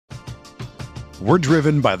We're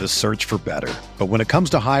driven by the search for better. But when it comes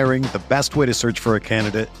to hiring, the best way to search for a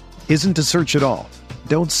candidate isn't to search at all.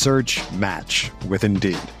 Don't search, match with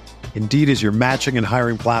Indeed. Indeed is your matching and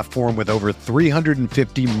hiring platform with over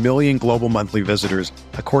 350 million global monthly visitors,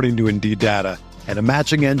 according to Indeed data, and a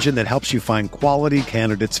matching engine that helps you find quality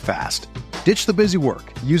candidates fast. Ditch the busy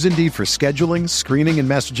work. Use Indeed for scheduling, screening, and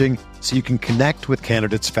messaging so you can connect with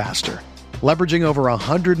candidates faster. Leveraging over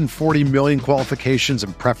 140 million qualifications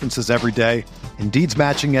and preferences every day, Indeed's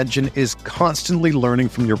matching engine is constantly learning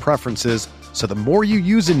from your preferences, so the more you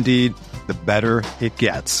use Indeed, the better it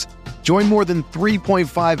gets. Join more than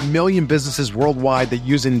 3.5 million businesses worldwide that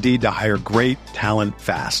use Indeed to hire great talent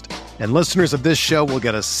fast. And listeners of this show will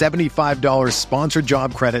get a $75 sponsored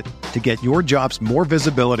job credit to get your jobs more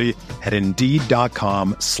visibility at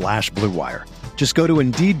Indeed.com/Blue Wire. Just go to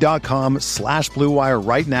Indeed.com/Blue Wire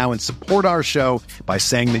right now and support our show by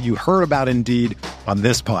saying that you heard about Indeed on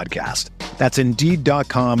this podcast. That's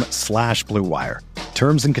Indeed.com/Blue Wire.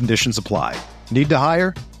 Terms and conditions apply. Need to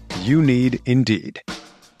hire? You need Indeed.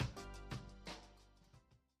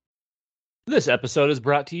 This episode is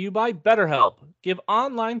brought to you by BetterHelp. Give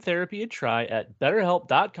online therapy a try at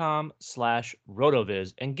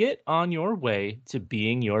betterhelp.com/rotoviz and get on your way to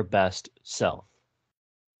being your best self.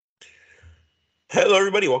 Hello,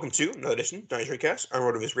 everybody. Welcome to another edition of Niners Recast on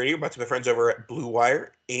RotoViz Radio, brought to my friends over at Blue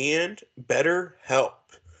Wire and BetterHelp.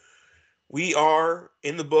 We are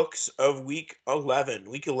in the books of Week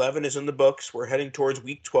 11. Week 11 is in the books. We're heading towards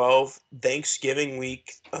Week 12, Thanksgiving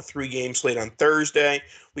week, a 3-game slate on Thursday.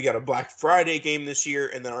 We got a Black Friday game this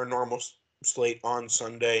year, and then our normal slate on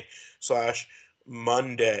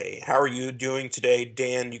Sunday/Monday. How are you doing today,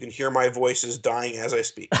 Dan? You can hear my voice is dying as I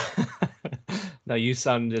speak. No, you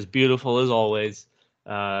sound as beautiful as always.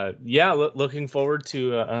 Looking forward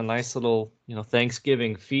to a nice little,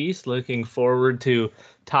 Thanksgiving feast. Looking forward to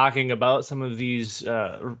talking about some of these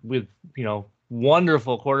with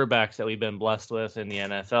wonderful quarterbacks that we've been blessed with in the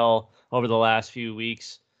NFL over the last few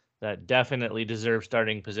weeks that definitely deserve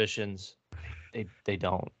starting positions. They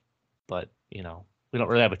don't, but we don't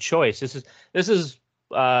really have a choice. This is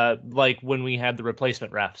like when we had the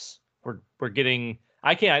replacement refs. We're getting.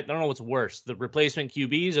 I don't know what's worse, the replacement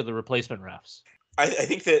QBs or the replacement refs. I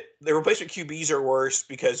think that the replacement QBs are worse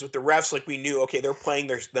because with the refs, we knew, okay, they're playing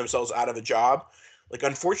themselves out of a job.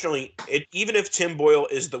 Unfortunately, even if Tim Boyle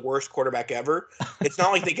is the worst quarterback ever, it's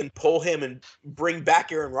not like they can pull him and bring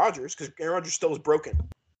back Aaron Rodgers because Aaron Rodgers still is broken.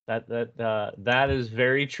 That is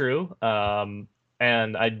very true.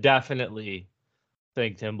 And I definitely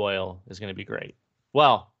think Tim Boyle is going to be great.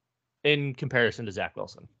 Well, in comparison to Zach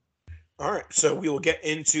Wilson. All right, so we will get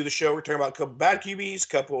into the show. We're talking about a couple bad QBs, a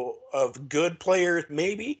couple of good players,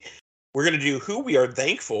 maybe. We're going to do who we are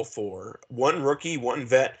thankful for. One rookie, one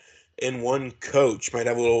vet, and one coach. Might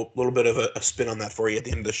have a little bit of a spin on that for you at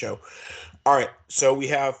the end of the show. All right, so we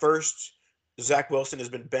have first, Zach Wilson has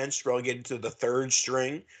been benched, relegated to the third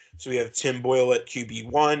string. So we have Tim Boyle at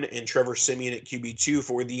QB1 and Trevor Siemian at QB2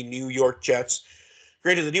 for the New York Jets.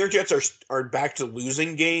 Granted, the New York Jets are back to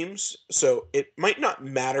losing games, so it might not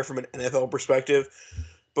matter from an NFL perspective.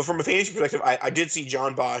 But from a fantasy perspective, I did see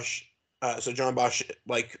John Bosch. So John Bosch,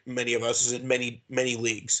 like many of us, is in many, many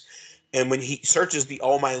leagues. And when he searches the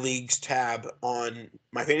All My Leagues tab on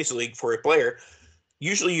my fantasy league for a player,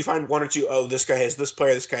 usually you find one or two, this guy has this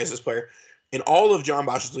player, this guy has this player. In all of John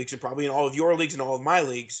Bosch's leagues, and probably in all of your leagues and all of my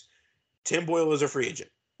leagues, Tim Boyle is a free agent,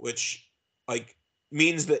 which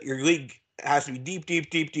means that your league has to be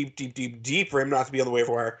deep for him not to be on the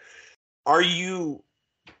waiver wire. Are you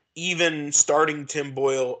even starting Tim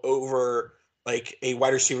Boyle over a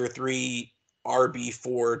wide receiver 3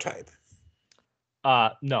 RB4 type?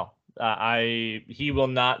 No. He will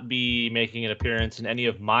not be making an appearance in any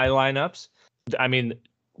of my lineups. I mean,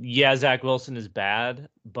 yeah, Zach Wilson is bad,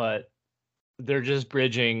 but they're just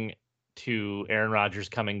bridging to Aaron Rodgers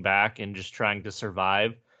coming back and just trying to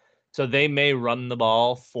survive. So they may run the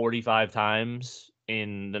ball 45 times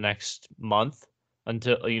in the next month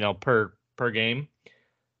until, per game.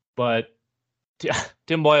 But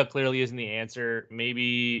Tim Boyle clearly isn't the answer.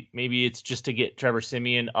 Maybe it's just to get Trevor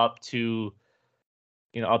Siemian up to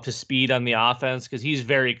speed on the offense, because he's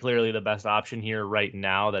very clearly the best option here right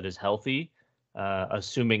now that is healthy,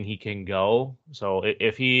 assuming he can go. So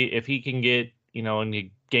if he can get,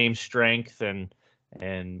 in game strength and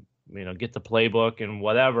get the playbook and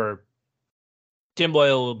whatever, Tim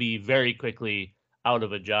Boyle will be very quickly out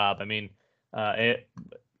of a job. I mean,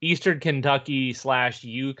 Eastern Kentucky /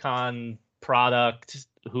 UConn product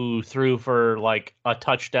who threw for a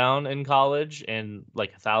touchdown in college and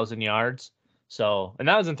 1,000 yards. So, and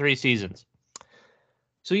that was in 3 seasons.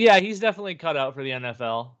 So yeah, he's definitely cut out for the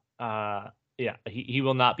NFL. Yeah, he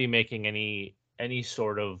will not be making any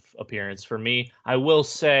sort of appearance for me. I will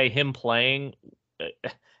say him playing,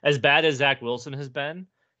 as bad as Zach Wilson has been,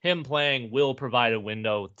 him playing will provide a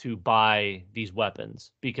window to buy these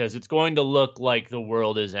weapons, because it's going to look like the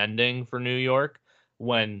world is ending for New York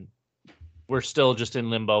when we're still just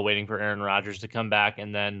in limbo waiting for Aaron Rodgers to come back,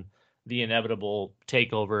 and then the inevitable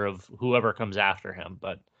takeover of whoever comes after him.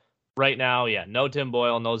 But right now, yeah, no Tim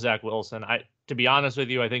Boyle, no Zach Wilson. To be honest with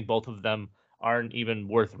you, I think both of them aren't even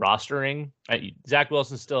worth rostering. Zach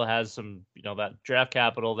Wilson still has some, that draft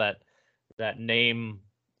capital, that name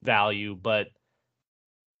value, but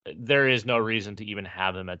there is no reason to even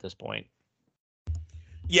have him at this point.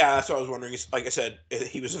 Yeah, that's what I was wondering. Like I said,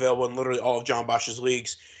 he was available in literally all of John Bosch's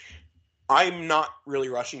leagues. I'm not really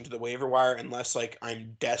rushing to the waiver wire unless like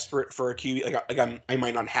I'm desperate for a QB. I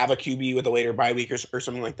might not have a QB with a later bye week or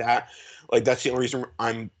something like that. Like that's the only reason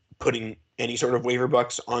I'm putting any sort of waiver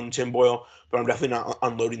bucks on Tim Boyle. But I'm definitely not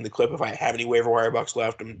unloading the clip if I have any waiver wire bucks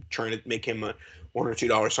left. I'm trying to make him a $1 or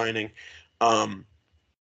 $2 signing.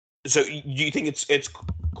 So do you think it's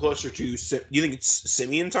closer to? Do you think it's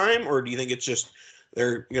Simeon time, or do you think it's just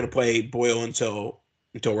they're going to play Boyle until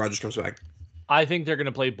Rodgers comes back? I think they're going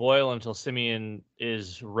to play Boyle until Simeon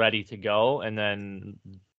is ready to go, and then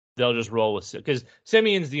they'll just roll with it, because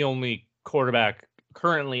Simeon's the only quarterback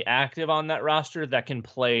currently active on that roster that can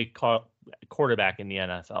play quarterback in the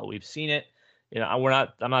NFL. We've seen it. I'm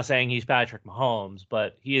not saying he's Patrick Mahomes,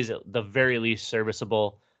 but he is at the very least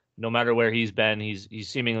serviceable. No matter where he's been, he's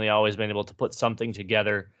seemingly always been able to put something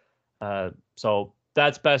together. So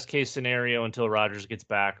that's best case scenario until Rodgers gets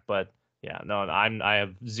back. But yeah, no, I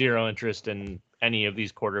have zero interest in any of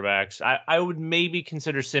these quarterbacks. I would maybe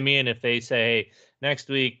consider Simeon if they say, hey, next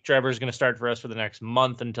week Trevor's going to start for us for the next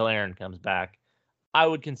month until Aaron comes back. I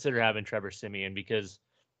would consider having Trevor Simeon, because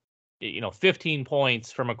 15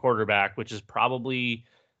 points from a quarterback, which is probably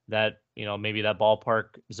that, maybe that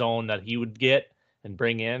ballpark zone that he would get and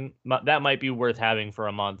bring in, that might be worth having for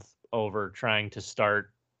a month over trying to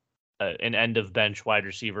start an end of bench wide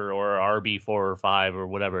receiver or RB 4 or 5 or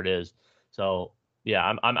whatever it is. So yeah,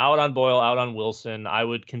 I'm out on Boyle, out on Wilson. I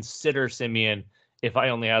would consider Simeon if I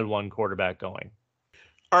only had one quarterback going.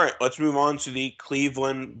 All right, let's move on to the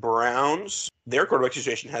Cleveland Browns. Their quarterback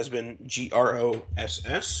situation has been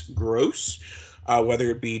gross, whether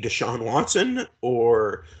it be Deshaun Watson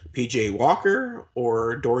or PJ Walker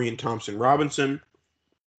or Dorian Thompson-Robinson.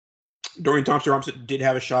 Dorian Thompson-Robinson did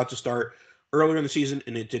have a shot to start earlier in the season,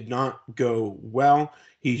 and it did not go well.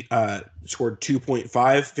 He scored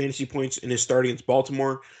 2.5 fantasy points in his start against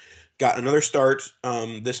Baltimore. Got another start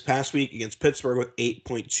this past week against Pittsburgh with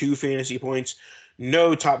 8.2 fantasy points.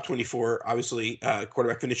 No top 24, obviously,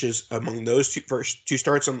 quarterback finishes among those first two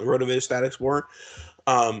starts on the RotoViz Stat Explorer.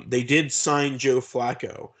 They did sign Joe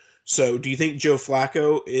Flacco. So do you think Joe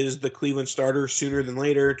Flacco is the Cleveland starter sooner than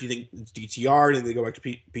later? Do you think it's DTR? Do you think they go back to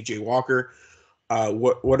PJ Walker?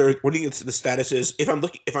 What do you think the status is? If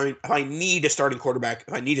I need a starting quarterback,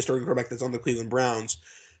 that's on the Cleveland Browns,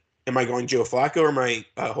 am I going Joe Flacco or am I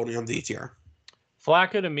holding on to DTR?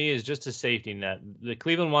 Flacco to me is just a safety net. The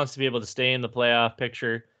Cleveland wants to be able to stay in the playoff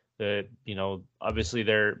picture. Obviously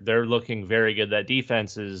they're looking very good. That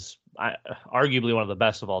defense is arguably one of the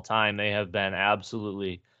best of all time. They have been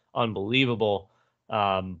absolutely unbelievable.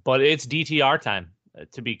 But it's DTR time,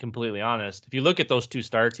 to be completely honest. If you look at those two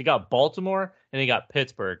starts, he got Baltimore and he got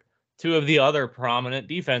Pittsburgh, two of the other prominent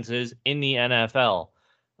defenses in the NFL.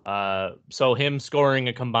 So him scoring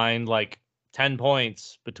a combined 10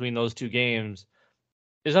 points between those two games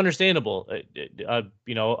is understandable.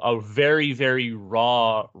 A very, very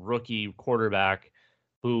raw rookie quarterback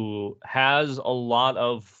who has a lot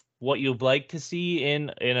of what you'd like to see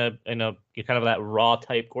in a kind of that raw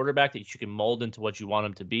type quarterback that you can mold into what you want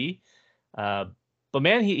him to be. But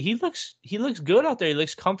man, he looks good out there. He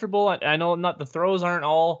looks comfortable. I know not the throws aren't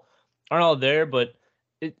all there, but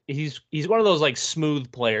he's one of those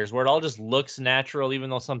smooth players where it all just looks natural,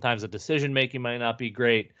 even though sometimes the decision making might not be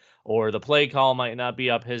great or the play call might not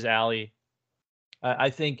be up his alley.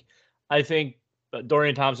 I think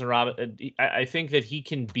Dorian Thompson-Robinson, I think that he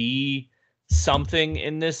can be something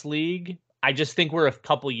in this league. I just think we're a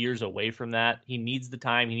couple years away from that. He needs the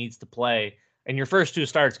time. He needs to play. And your first two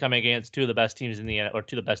starts coming against two of the best teams two of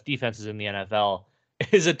the best defenses in the NFL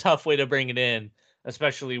is a tough way to bring it in,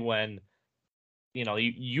 especially when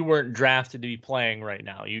you weren't drafted to be playing right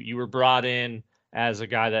now. You were brought in as a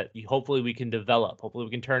guy that hopefully we can develop. Hopefully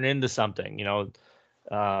we can turn into something.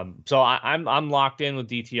 So I'm locked in with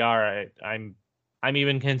DTR. I'm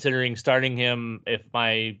even considering starting him if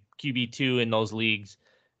my QB2 in those leagues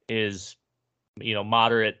is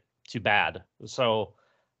moderate to bad. So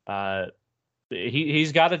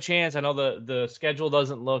he's got a chance. I know the schedule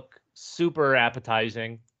doesn't look super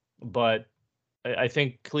appetizing, but I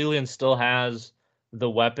think Cleveland still has the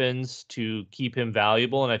weapons to keep him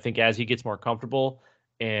valuable. And I think as he gets more comfortable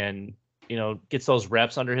and, gets those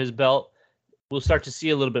reps under his belt, we'll start to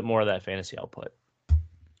see a little bit more of that fantasy output.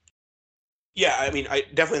 Yeah, I mean, I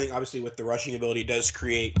definitely think obviously with the rushing ability does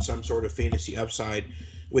create some sort of fantasy upside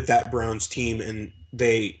with that Browns team, and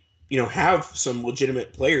they, have some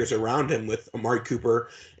legitimate players around him with Amari Cooper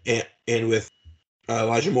and with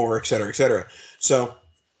Elijah Moore, et cetera, et cetera. So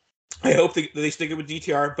I hope they stick it with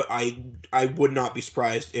DTR, but I would not be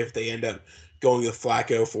surprised if they end up going with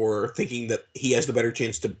Flacco for thinking that he has the better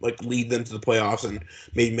chance to lead them to the playoffs and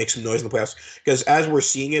maybe make some noise in the playoffs. Because as we're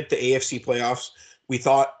seeing it, the AFC playoffs we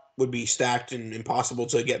thought would be stacked and impossible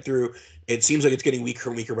to get through. It seems like it's getting weaker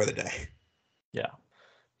and weaker by the day.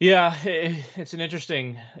 Yeah, it's an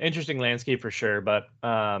interesting landscape for sure. But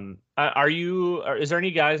is there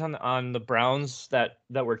any guys on the Browns that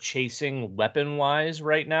we're chasing weapon wise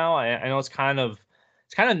right now? I know it's kind of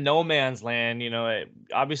no man's land.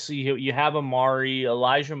 Obviously you have Amari.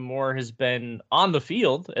 Elijah Moore has been on the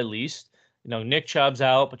field at least. Nick Chubb's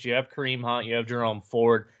out, but you have Kareem Hunt, you have Jerome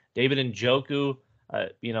Ford, David Njoku.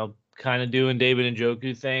 Kind of doing David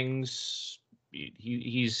Njoku things.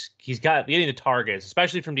 He's getting the targets,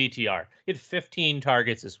 especially from DTR. He had 15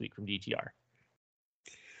 targets this week from DTR.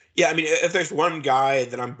 Yeah, I mean, if there's one guy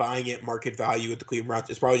that I'm buying at market value at the Cleveland Browns,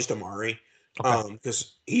 it's probably just Amari. Okay.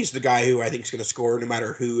 Because he's the guy who I think is going to score no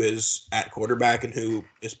matter who is at quarterback and who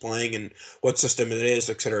is playing and what system it is,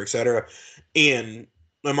 et cetera, et cetera. And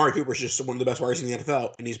Amari Cooper is just one of the best wide receivers in the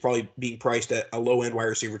NFL, and he's probably being priced at a low-end wide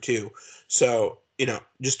receiver too. So,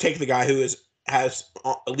 just take the guy who has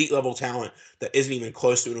elite level talent that isn't even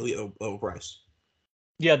close to an elite level price.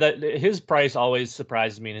 Yeah, his price always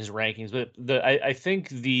surprises me in his rankings, but I think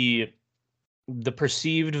the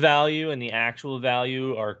perceived value and the actual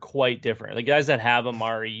value are quite different. The guys that have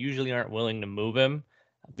Amari usually aren't willing to move him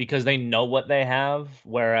because they know what they have,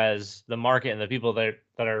 whereas the market and the people that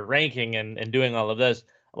are ranking and doing all of this,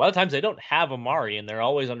 a lot of times they don't have Amari and they're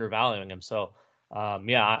always undervaluing him. So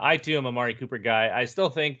I too am a Amari Cooper guy. I still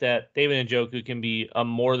think that David Njoku can be a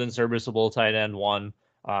more than serviceable tight end one.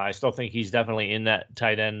 I still think he's definitely in that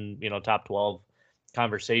tight end, top 12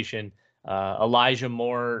 conversation. Elijah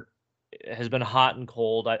Moore has been hot and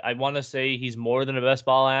cold. I want to say he's more than a best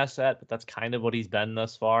ball asset, but that's kind of what he's been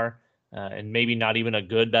thus far. And maybe not even a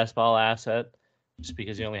good best ball asset just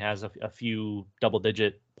because he only has a few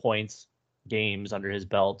double-digit points games under his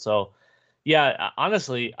belt. So, yeah,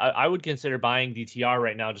 honestly, I would consider buying DTR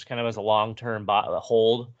right now just kind of as a long-term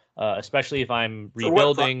hold, especially if I'm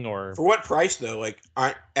rebuilding or... For what price, though?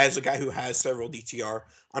 As a guy who has several DTR,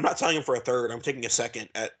 I'm not selling him for a third. I'm taking a second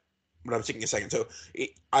So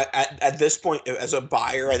at this point, as a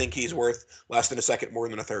buyer, I think he's worth less than a second, more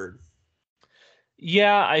than a third.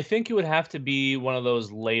 Yeah, I think it would have to be one of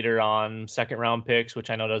those later on second round picks,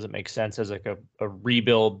 which I know doesn't make sense as a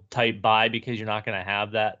rebuild type buy because you're not going to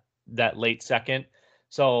have that late second.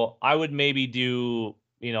 So I would maybe do,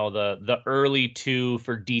 the early 2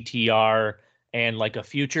 for DTR and a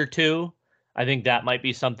future 2. I think that might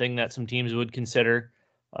be something that some teams would consider.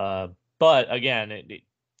 But again,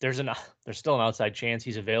 there's still an outside chance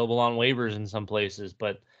he's available on waivers in some places,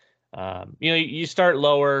 but you start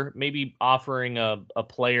lower, maybe offering a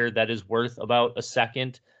player that is worth about a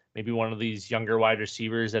second, maybe one of these younger wide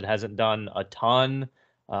receivers that hasn't done a ton,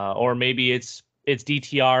 or maybe it's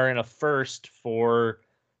DTR and a first for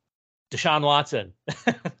Deshaun Watson.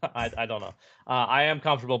 I don't know. I am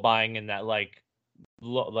comfortable buying in that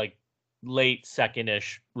late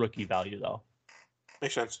second-ish rookie value though.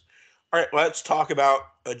 Makes sense. All right, let's talk about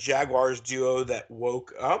a Jaguars duo that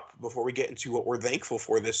woke up before we get into what we're thankful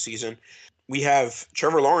for this season. We have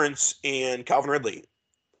Trevor Lawrence and Calvin Ridley.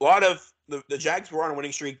 A lot of the Jags were on a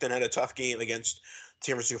winning streak, then had a tough game against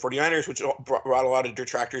San Francisco 49ers, which brought a lot of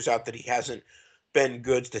detractors out that he hasn't been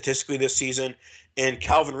good statistically this season. And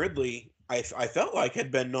Calvin Ridley, I felt like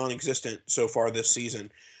had been non-existent so far this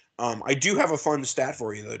season. I do have a fun stat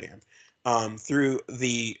for you, though, Dan. Through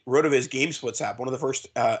the RotoViz Game Splits app, one of the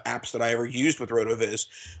first apps that I ever used with RotoViz.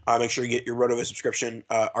 Make sure you get your RotoViz subscription,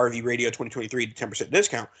 RV Radio 2023 to 10%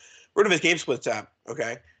 discount. RotoViz Game Splits app,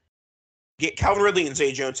 okay? Calvin Ridley and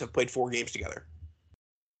Zay Jones have played 4 games together.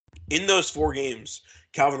 In those 4 games,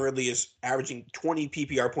 Calvin Ridley is averaging 20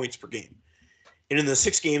 PPR points per game. And in the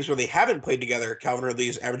 6 games where they haven't played together, Calvin Ridley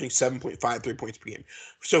is averaging 7.53 points per game.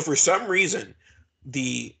 So for some reason,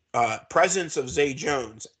 the presence of Zay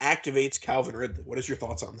Jones activates Calvin Ridley. What is your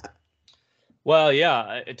thoughts on that? Well,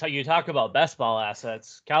 yeah, you talk about best ball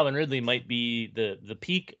assets. Calvin Ridley might be the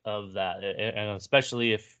peak of that, and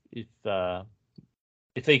especially if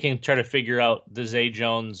they can try to figure out the Zay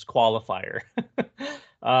Jones qualifier.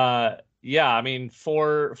 Yeah, I mean,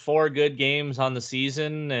 four good games on the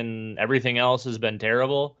season, and everything else has been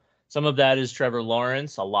terrible. Some of that is Trevor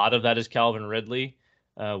Lawrence. A lot of that is Calvin Ridley.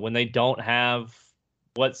 When they don't have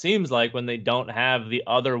the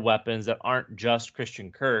other weapons that aren't just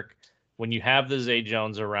Christian Kirk, when you have the Zay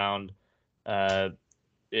Jones around,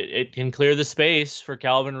 it can clear the space for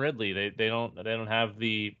Calvin Ridley. They don't have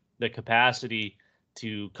the capacity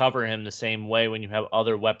to cover him the same way when you have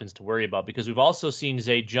other weapons to worry about, because we've also seen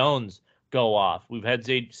Zay Jones go off. We've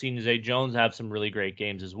seen Zay Jones have some really great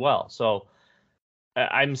games as well. So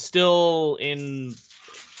I'm still in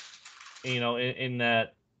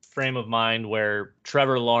that frame of mind where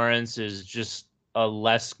Trevor Lawrence is just a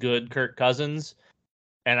less good Kirk Cousins.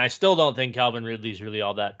 And I still don't think Calvin Ridley's really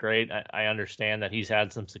all that great. I understand that he's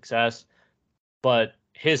had some success, but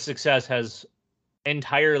his success has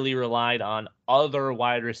entirely relied on other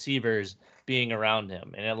wide receivers being around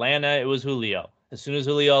him. In Atlanta, it was Julio. As soon as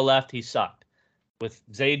Julio left, he sucked. With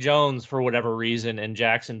Zay Jones, for whatever reason, in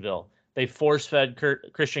Jacksonville, they force-fed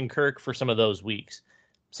Christian Kirk for some of those weeks.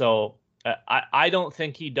 So I don't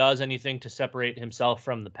think he does anything to separate himself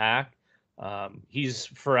from the pack. He's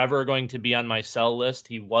forever going to be on my sell list.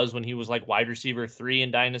 He was when he was like wide receiver 3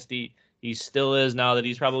 in Dynasty. He still is now that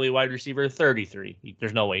he's probably wide receiver 33.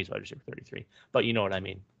 There's no way he's wide receiver 33, but you know what I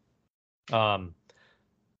mean.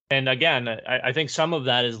 And again, I think some of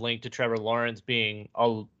that is linked to Trevor Lawrence being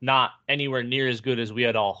not anywhere near as good as we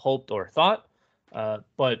had all hoped or thought.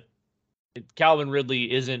 But Calvin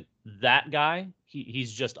Ridley isn't that guy.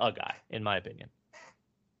 He's just a guy, in my opinion.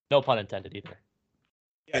 No pun intended either.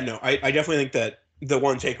 Yeah, no, I definitely think that the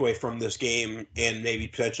one takeaway from this game, and maybe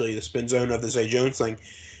potentially the spin zone of the Zay Jones thing,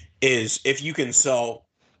 is if you can sell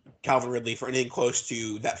Calvin Ridley for anything close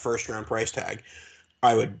to that first-round price tag,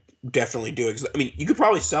 I would definitely do it. I mean, you could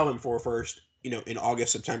probably sell him for first, in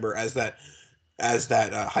August, September, as that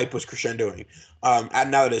hype was crescendoing.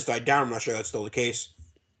 And now that it's died down, I'm not sure that's still the case.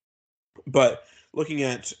 But looking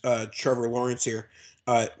at Trevor Lawrence here,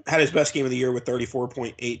 had his best game of the year with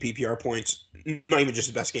 34.8 PPR points. Not even just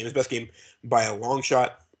his best game by a long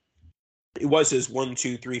shot. It was his 1,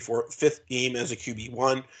 2, 3, 4, 5th game as a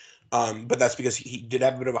QB1. But that's because he did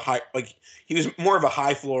have a bit of a he was more of a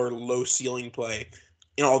high floor, low ceiling play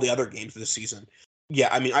in all the other games this season. Yeah,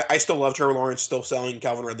 I mean, I still love Trevor Lawrence, still selling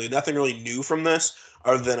Calvin Ridley. Nothing really new from this,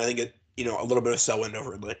 other than I think a little bit of sell window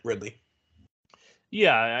over Ridley.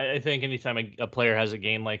 Yeah, I think anytime a player has a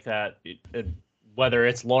game like that, whether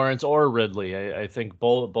it's Lawrence or Ridley, I think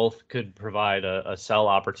both could provide a sell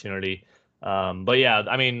opportunity. But yeah,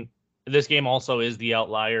 I mean, this game also is the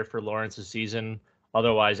outlier for Lawrence's season,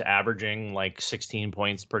 otherwise averaging like 16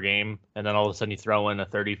 points per game, and then all of a sudden you throw in a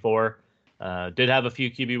 34. Did have a few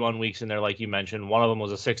QB1 weeks in there, like you mentioned. One of them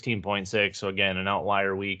was a 16.6, so again, an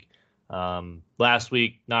outlier week. Last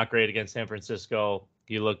week, not great against San Francisco.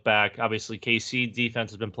 You look back, obviously KC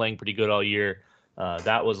defense has been playing pretty good all year.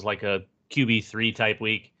 That was like a QB3 type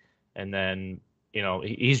week. And then,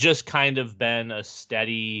 he's just kind of been a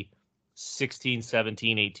steady 16,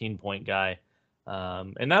 17, 18-point guy.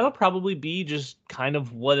 And that'll probably be just kind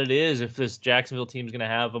of what it is if this Jacksonville team is going to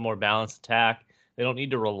have a more balanced attack. They don't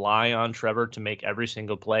need to rely on Trevor to make every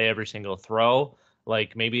single play, every single throw,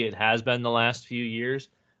 like maybe it has been the last few years.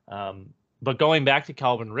 But going back to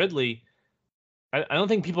Calvin Ridley, I don't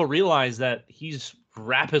think people realize that he's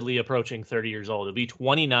rapidly approaching 30 years old. He'll be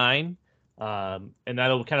 29, and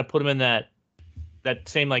that'll kind of put him in that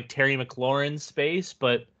same like Terry McLaurin space.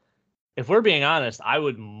 But if we're being honest, I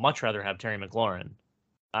would much rather have Terry McLaurin.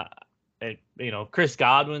 Chris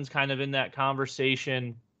Godwin's kind of in that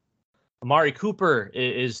conversation. Amari Cooper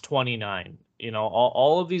is 29.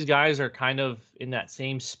 All of these guys are kind of in that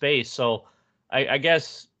same space. So I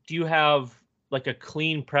guess, do you have like a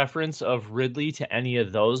clean preference of Ridley to any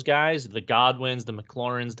of those guys, the Godwins, the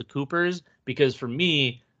McLaurins, the Coopers? Because for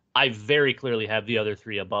me, I very clearly have the other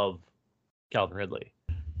three above Calvin Ridley.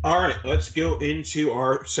 All right, let's go into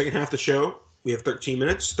our second half of the show. We have 13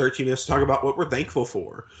 minutes to talk about what we're thankful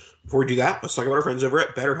for. Before we do that, let's talk about our friends over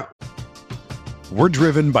at BetterHelp. We're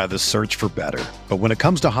driven by the search for better. But when it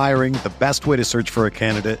comes to hiring, the best way to search for a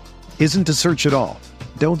candidate isn't to search at all.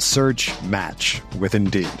 Don't search, match with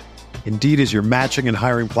Indeed. Indeed is your matching and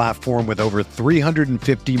hiring platform with over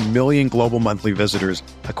 350 million global monthly visitors,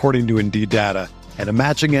 according to Indeed data, and a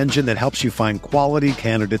matching engine that helps you find quality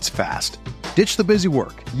candidates fast. Ditch the busy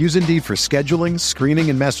work. Use Indeed for scheduling, screening,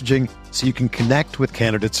 and messaging so you can connect with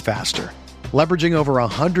candidates faster. Leveraging over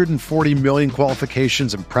 140 million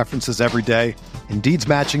qualifications and preferences every day, Indeed's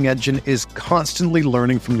matching engine is constantly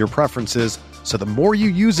learning from your preferences, so the more you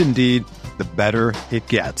use Indeed, the better it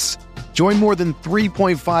gets. Join more than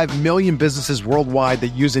 3.5 million businesses worldwide that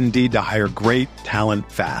use Indeed to hire great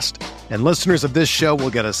talent fast. And listeners of this show will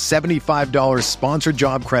get a $75 sponsored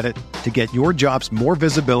job credit to get your jobs more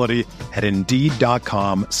visibility at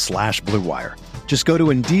Indeed.com/Blue Wire. Just go to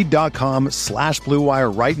Indeed.com/Blue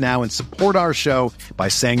Wire right now and support our show by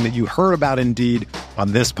saying that you heard about Indeed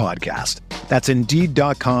on this podcast. That's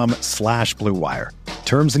Indeed.com/Blue Wire.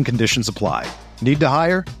 Terms and conditions apply. Need to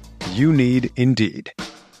hire? You need Indeed.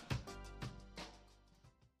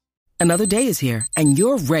 Another day is here, and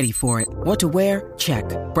you're ready for it. What to wear? Check.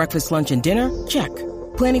 Breakfast, lunch, and dinner? Check.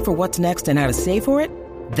 Planning for what's next and how to save for it?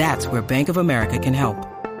 That's where Bank of America can help.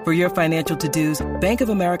 For your financial to-dos, Bank of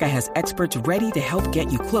America has experts ready to help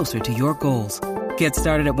get you closer to your goals. Get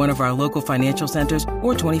started at one of our local financial centers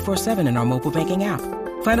or 24/7 in our mobile banking app.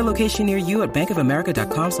 Find a location near you at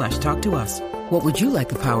bankofamerica.com/talktous. What would you like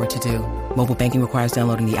the power to do? Mobile banking requires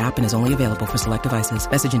downloading the app and is only available for select devices.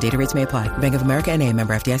 Message and data rates may apply. Bank of America N.A.,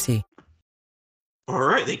 member FDIC. All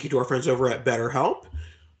right. Thank you to our friends over at BetterHelp.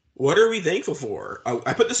 What are we thankful for?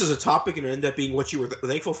 I put this as a topic and it ended up being what you were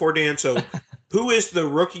thankful for, Dan. So who is the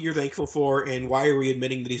rookie you're thankful for, and why are we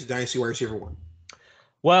admitting that he's a Dynasty wide receiver one?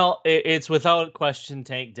 Well, it's without question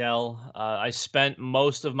Tank Dell. I spent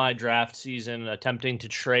most of my draft season attempting to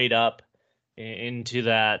trade up into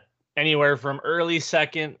that anywhere from early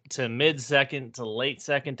second to mid second to late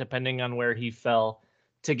second, depending on where he fell,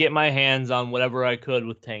 to get my hands on whatever I could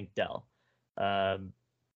with Tank Dell.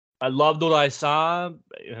 I loved what I saw.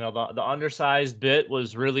 You know, the undersized bit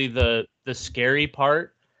was really the scary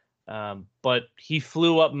part. But he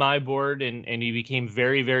flew up my board and he became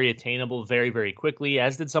very, very attainable very, very quickly,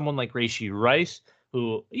 as did someone like Rashee Rice,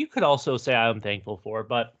 who you could also say I'm thankful for.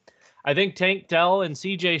 But I think Tank Dell and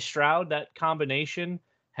CJ Stroud, that combination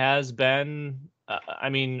has been,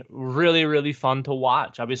 really, really fun to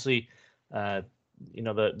watch. Obviously, the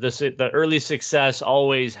early success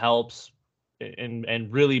always helps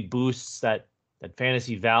and really boosts that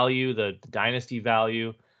fantasy value, the dynasty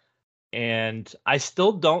value. And I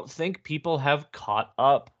still don't think people have caught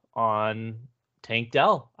up on Tank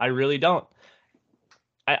Dell. I really don't.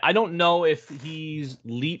 I don't know if he's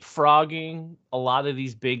leapfrogging a lot of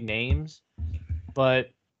these big names,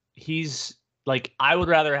 but he's like, I would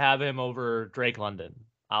rather have him over Drake London.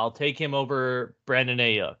 I'll take him over Brandon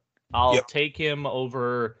Ayuk. I'll take him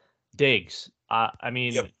over Diggs.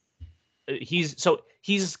 He's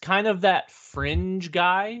kind of that fringe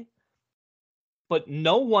guy, but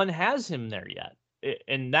no one has him there yet.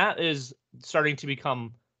 And that is starting to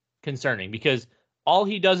become concerning because all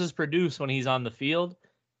he does is produce when he's on the field.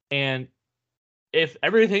 And if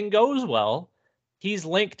everything goes well, he's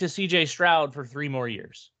linked to CJ Stroud for 3 more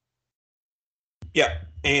years. Yeah.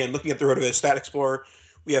 And looking at the RotoViz Stat Explorer,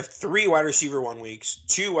 we have 3 wide receiver 1 weeks,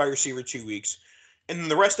 2 wide receiver 2 weeks, and then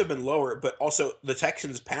the rest have been lower. But also the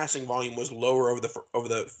Texans' passing volume was lower over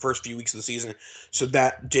the first few weeks of the season, so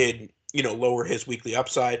that did lower his weekly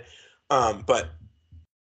upside. But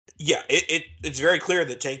yeah, it's very clear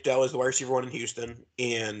that Tank Dell is the wide receiver 1 in Houston,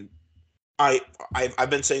 and I've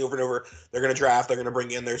been saying over and over they're going to draft, they're going to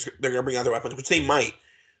bring other weapons, which they might,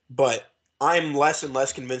 but I'm less and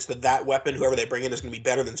less convinced that weapon, whoever they bring in, is going to be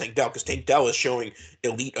better than Tank Dell, because Tank Dell is showing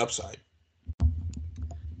elite upside.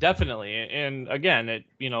 Definitely. And again,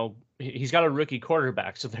 he's got a rookie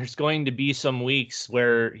quarterback, so there's going to be some weeks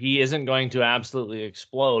where he isn't going to absolutely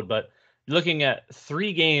explode. But looking at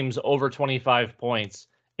 3 games over 25 points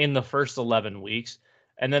in the first 11 weeks,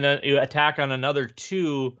 and then you attack on another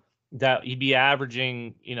 2 that he'd be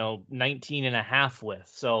averaging, 19 and a half with.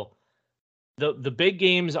 So the big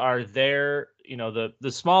games are there.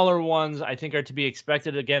 The smaller ones I think are to be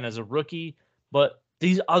expected again as a rookie, but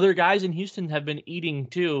these other guys in Houston have been eating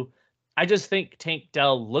too. I just think Tank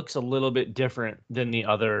Dell looks a little bit different than the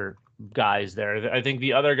other guys there. I think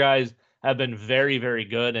the other guys have been very, very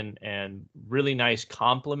good and really nice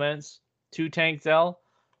compliments to Tank Dell.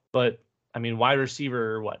 But wide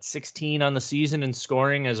receiver, 16 on the season in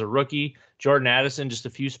scoring as a rookie. Jordan Addison just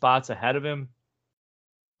a few spots ahead of him.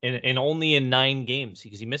 And only in 9 games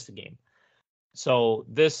because he missed a game. So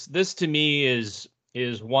this to me is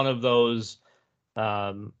one of those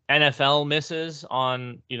NFL misses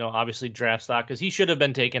on, obviously draft stock, because he should have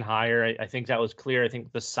been taken higher. I think that was clear. I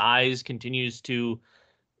think the size continues to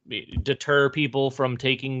deter people from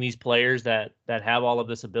taking these players that have all of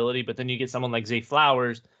this ability. But then you get someone like Zay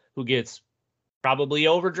Flowers who gets probably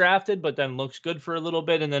overdrafted, but then looks good for a little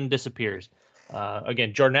bit and then disappears.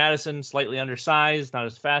 Again, Jordan Addison, slightly undersized, not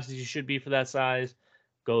as fast as he should be for that size,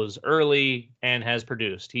 goes early and has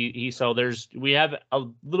produced. So we have a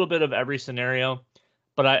little bit of every scenario,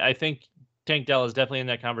 but I think Tank Dell is definitely in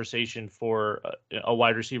that conversation for a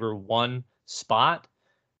wide receiver 1 spot.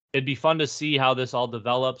 It'd be fun to see how this all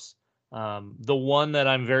develops. The one that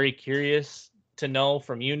I'm very curious to know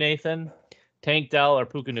from you, Nathan, Tank Dell or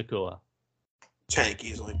Puka Nacua? Tank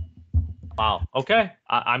easily. Wow. Okay.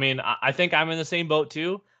 I think I'm in the same boat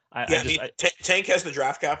too. Tank has the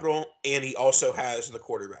draft capital, and he also has the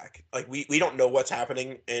quarterback. Like we don't know what's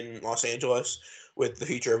happening in Los Angeles with the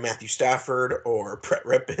future of Matthew Stafford or Brett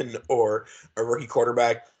Rippon or a rookie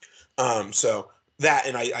quarterback. So that,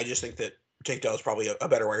 and I just think that Tank Dell is probably a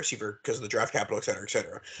better wide receiver because of the draft capital, et cetera, et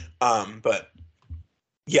cetera. But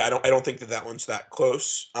yeah, I don't think that one's that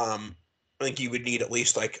close. I think you would need at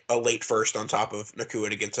least like a late first on top of Nacua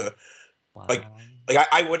to get to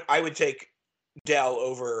I would take Dell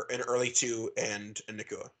over an early 2 and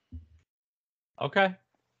Nacua. Okay.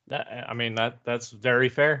 That's very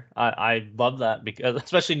fair. I love that, because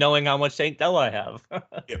especially knowing how much Tank Dell I have.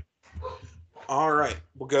 Yep. All right,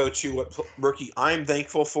 we'll go to what rookie I'm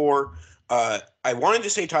thankful for. I wanted to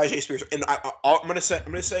say Tyjae Spears, and I'm gonna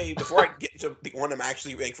say before I get to the one I'm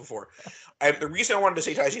actually thankful for, the reason I wanted to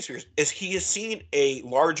say Tyjae Spears is he has seen a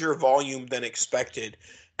larger volume than expected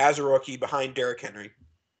as a rookie behind Derrick Henry.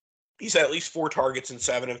 He's had at least 4 targets in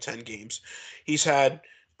 7 of 10 games. He's had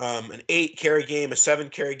an 8 carry game, a 7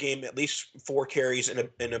 carry game, at least 4 carries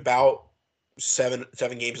in about seven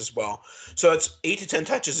games as well. So it's 8 to 10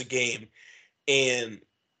 touches a game, and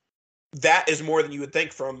that is more than you would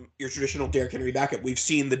think from your traditional Derrick Henry backup. We've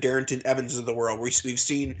seen the Darrington Evans of the world. We've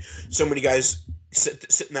seen so many guys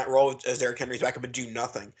sit in that role as Derrick Henry's backup and do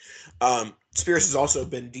nothing. Spears has also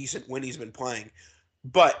been decent when he's been playing,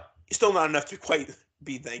 but still not enough to quite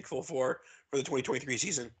be thankful for the 2023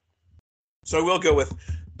 season. So I will go with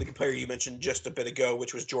the player you mentioned just a bit ago,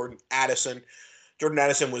 which was Jordan Addison. Jordan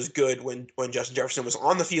Addison was good when Justin Jefferson was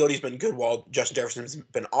on the field. He's been good while Justin Jefferson's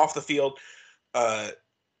been off the field.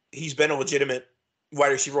 He's been a legitimate wide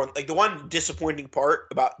receiver 1. Like, the one disappointing part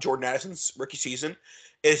about Jordan Addison's rookie season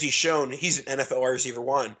is he's shown he's an NFL wide receiver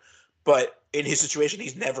 1, but in his situation,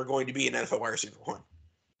 he's never going to be an NFL wide receiver 1.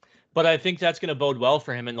 But I think that's going to bode well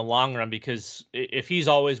for him in the long run, because if he's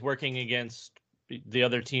always working against the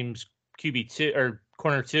other team's QB2 or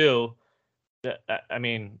corner 2,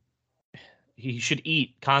 he should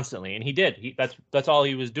eat constantly, and he did. That's all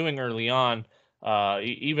he was doing early on,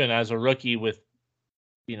 even as a rookie, with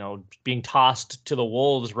being tossed to the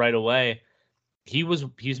wolves right away.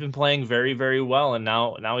 He's been playing very, very well, and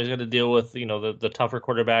now he's going to deal with the tougher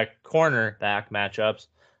cornerback matchups.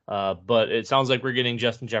 But it sounds like we're getting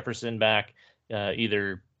Justin Jefferson back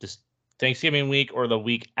either this Thanksgiving week or the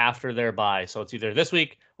week after their bye. So it's either this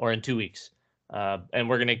week or in 2 weeks. And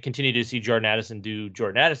we're going to continue to see Jordan Addison do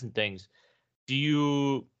Jordan Addison things. Do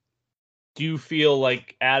you feel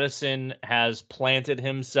like Addison has planted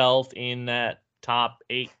himself in that top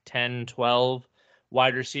 8, 10, 12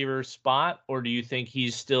 wide receiver spot, or do you think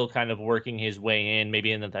he's still kind of working his way in,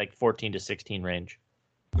 maybe in the 14 to 16 range?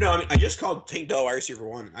 No, I just called Tank Dell wide receiver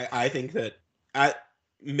 1. I think that at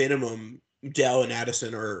minimum, Dell and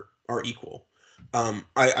Addison are equal.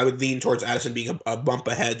 I would lean towards Addison being a bump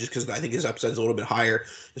ahead, just because I think his upside is a little bit higher.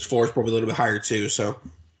 His floor is probably a little bit higher too. So,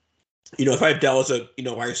 if I have Dell as a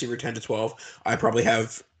wide receiver 10 to 12, I probably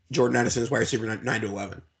have Jordan Addison as wide receiver 9 to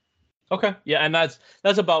 11. Okay, yeah, and that's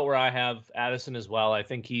about where I have Addison as well. I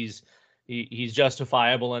think he's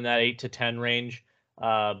justifiable in that 8 to 10 range.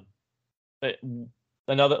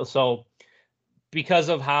 So because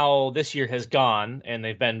of how this year has gone, and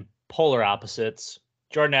they've been polar opposites,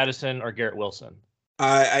 Jordan Addison or Garrett Wilson?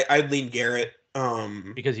 I'd lean Garrett.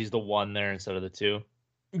 Because he's the 1 there instead of the 2.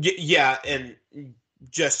 Yeah, and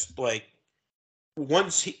just like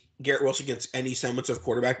once Garrett Wilson gets any semblance of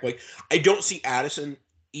quarterback play, I don't see Addison,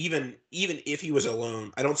 even if he was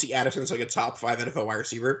alone, I don't see Addison as like a top 5 NFL wide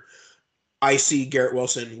receiver. I see Garrett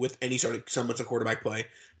Wilson with any sort of semblance of quarterback play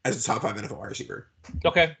as a top 5 NFL wide receiver.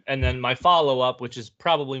 Okay, and then my follow-up, which is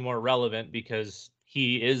probably more relevant because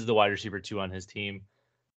he is the wide receiver 2 on his team,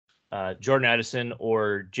 Jordan Addison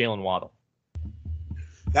or Jalen Waddle?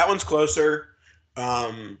 That one's closer.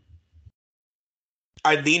 I'd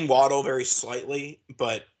lean Waddle very slightly,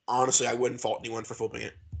 but honestly, I wouldn't fault anyone for flipping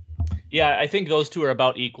it. Yeah, I think those two are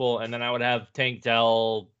about equal, and then I would have Tank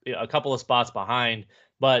Dell a couple of spots behind.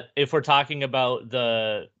 But if we're talking about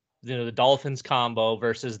the Dolphins combo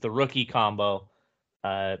versus the rookie combo,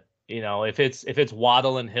 if it's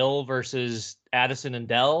Waddle and Hill versus Addison and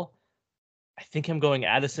Dell, I think I'm going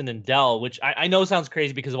Addison and Dell, which I know sounds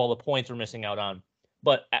crazy because of all the points we're missing out on.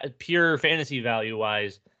 But at pure fantasy value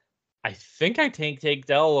wise, I think I take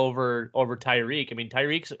Dell over Tyreek. I mean,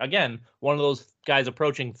 Tyreek's, again, one of those guys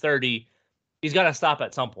approaching 30. He's got to stop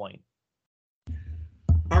at some point.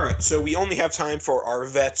 All right, so we only have time for our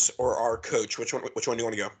vets or our coach. Which one do you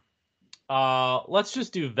want to go? Let's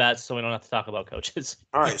just do vets so we don't have to talk about coaches.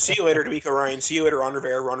 All right, see you later, D'Amico Ryan. See you later, Ron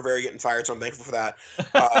Rivera. Ron Rivera getting fired, so I'm thankful for that.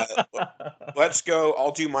 Let's go.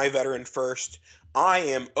 I'll do my veteran first. I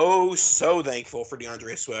am so thankful for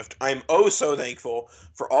DeAndre Swift. I am so thankful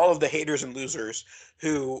for all of the haters and losers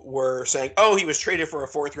who were saying, oh, he was traded for a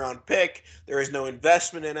 4th-round pick. There is no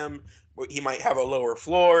investment in him. He might have a lower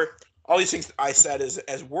floor. All these things I said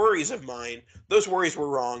as worries of mine. Those worries were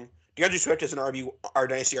wrong. DeAndre Swift is our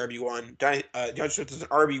Dynasty RB1. DeAndre Swift is an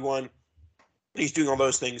RB1. He's doing all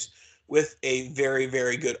those things with a very,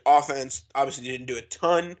 very good offense. Obviously, he didn't do a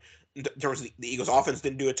ton. In terms of the Eagles' offense,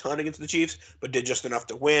 didn't do a ton against the Chiefs, but did just enough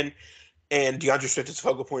to win. And DeAndre Swift is the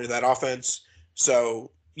focal point of that offense.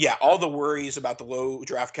 So, yeah, all the worries about the low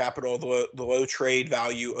draft capital, the low trade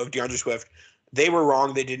value of DeAndre Swift, they were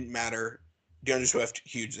wrong. They didn't matter. DeAndre Swift,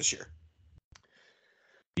 huge this year.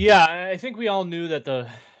 Yeah, I think we all knew that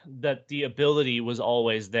the ability was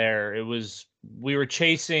always there. We were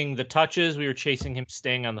chasing the touches. We were chasing him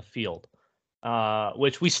staying on the field.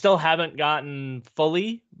 Which we still haven't gotten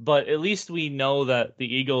fully, but at least we know that the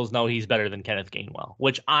Eagles know he's better than Kenneth Gainwell,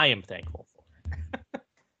 which I am thankful for.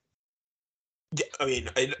 I mean,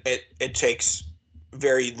 it takes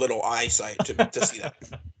very little eyesight to see that.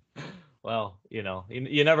 Well, you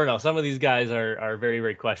never know. Some of these guys are very,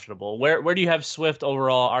 very questionable. Where do you have Swift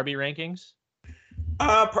overall RB rankings?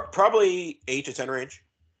 Probably 8 to 10 range.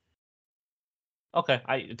 Okay,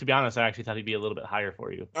 to be honest, I actually thought he'd be a little bit higher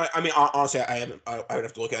for you. I mean, honestly, I would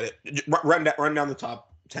have to look at it. Run down the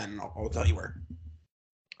top 10, and I'll tell you where.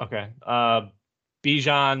 Okay.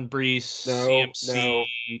 Bijan, Brees,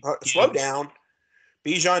 CMC. No. Slow down.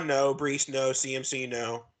 Bijan, no. Brees, no. CMC,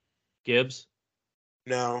 no. Gibbs?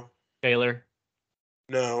 No. Taylor?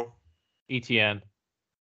 No. ETN?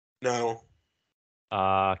 No.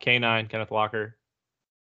 K9, Kenneth Walker?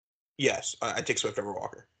 Yes, I take Swift over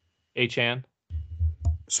Walker. Achan?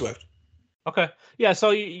 Swift. Okay. Yeah,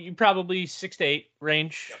 so you probably 6 to 8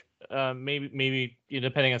 range. Yep. Maybe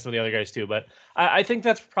depending on some of the other guys too. But I think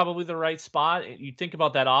that's probably the right spot. You think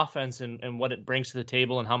about that offense and what it brings to the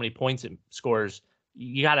table and how many points it scores.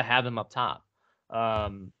 You got to have him up top.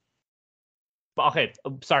 But okay,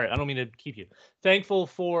 sorry, I don't mean to keep you. Thankful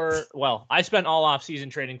for, I spent all offseason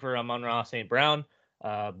trading for Amon-Ra St. Brown,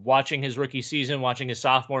 watching his rookie season, watching his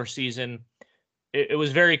sophomore season. It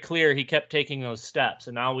was very clear he kept taking those steps.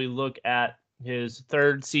 And now we look at his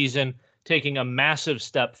 3rd season, taking a massive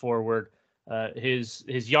step forward. His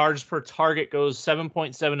yards per target goes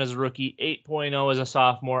 7.7 as a rookie, 8.0 as a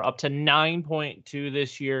sophomore, up to 9.2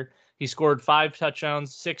 this year. He scored 5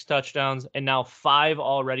 touchdowns, 6 touchdowns, and now 5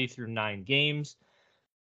 already through 9 games.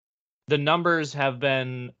 The numbers have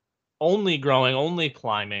been only growing, only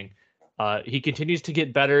climbing. He continues to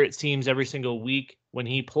get better, it seems, every single week. When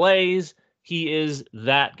he plays, he is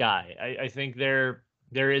that guy. I think there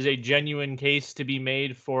is a genuine case to be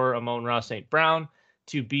made for Amon-Ra St. Brown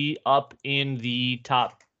to be up in the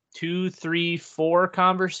top 2, 3, 4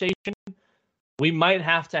 conversation. We might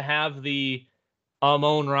have to have the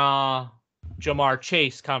Amon-Ra Jamar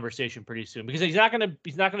Chase conversation pretty soon, because he's not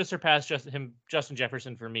gonna surpass Justin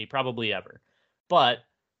Jefferson for me, probably ever. But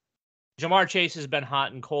Jamar Chase has been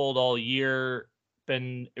hot and cold all year,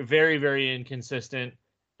 been very, very inconsistent.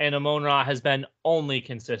 And Amon-Ra has been only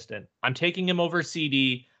consistent. I'm taking him over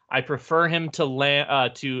CD. I prefer him to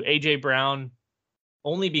AJ Brown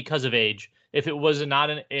only because of age. If it was not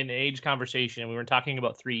an age conversation and we were talking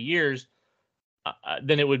about 3 years,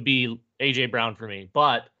 then it would be AJ Brown for me.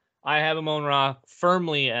 But I have Amon-Ra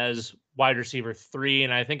firmly as wide receiver 3,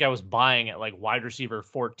 and I think I was buying at like wide receiver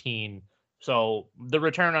 14. So the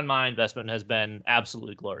return on my investment has been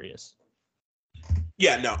absolutely glorious.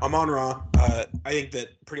 Yeah, no, Amon-Ra, I think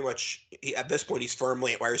that pretty much at this point he's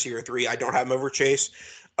firmly at wide receiver 3. I don't have him over Chase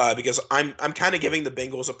because I'm kind of giving the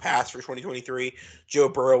Bengals a pass for 2023. Joe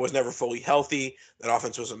Burrow was never fully healthy. That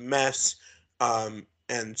offense was a mess. And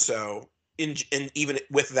so and even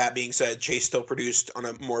with that being said, Chase still produced on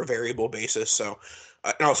a more variable basis. So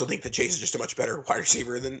I also think that Chase is just a much better wide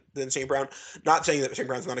receiver than St. Brown. Not saying that St.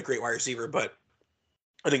 Brown's not a great wide receiver, but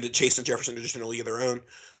I think that Chase and Jefferson are just in a league of their own.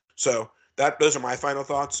 So those are my final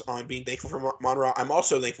thoughts on being thankful for Amon-Ra. I'm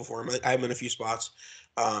also thankful for him. I have him in a few spots,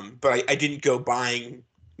 but I didn't go buying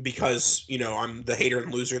because I'm the hater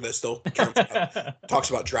and loser that still talks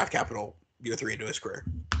about draft capital year 3 into his career.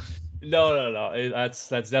 No. That's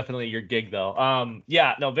definitely your gig, though.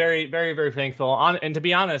 Yeah, no, very, very, very thankful. And to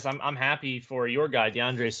be honest, I'm happy for your guy,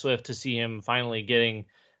 DeAndre Swift, to see him finally getting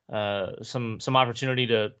some opportunity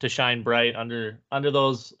to shine bright under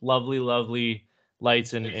those lovely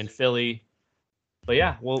lights in Philly. But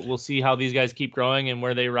yeah, we'll see how these guys keep growing and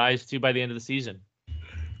where they rise to by the end of the season.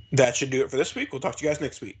 That should do it for this week. We'll talk to you guys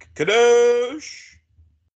next week. Kadosh!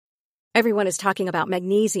 Everyone is talking about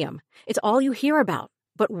magnesium. It's all you hear about.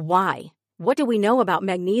 But why? What do we know about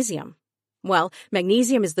magnesium? Well,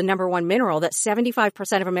 magnesium is the number one mineral that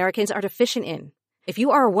 75% of Americans are deficient in. If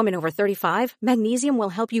you are a woman over 35, magnesium will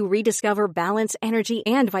help you rediscover balance, energy,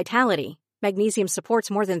 and vitality. Magnesium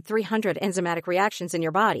supports more than 300 enzymatic reactions in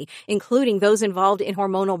your body, including those involved in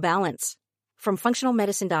hormonal balance. From functional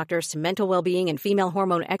medicine doctors to mental well-being and female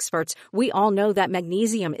hormone experts, we all know that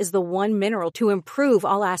magnesium is the one mineral to improve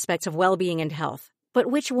all aspects of well-being and health. But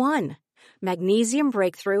which one? Magnesium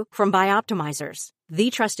Breakthrough from Bioptimizers,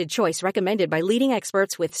 the trusted choice recommended by leading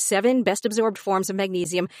experts with 7 best-absorbed forms of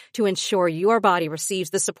magnesium to ensure your body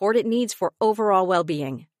receives the support it needs for overall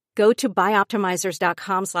well-being. Go to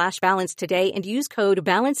bioptimizers.com/balance today and use code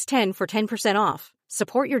BALANCE10 for 10% off.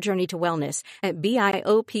 Support your journey to wellness at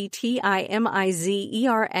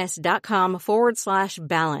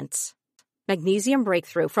bioptimizers.com/balance. Magnesium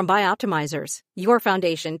Breakthrough from Bioptimizers, your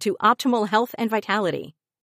foundation to optimal health and vitality.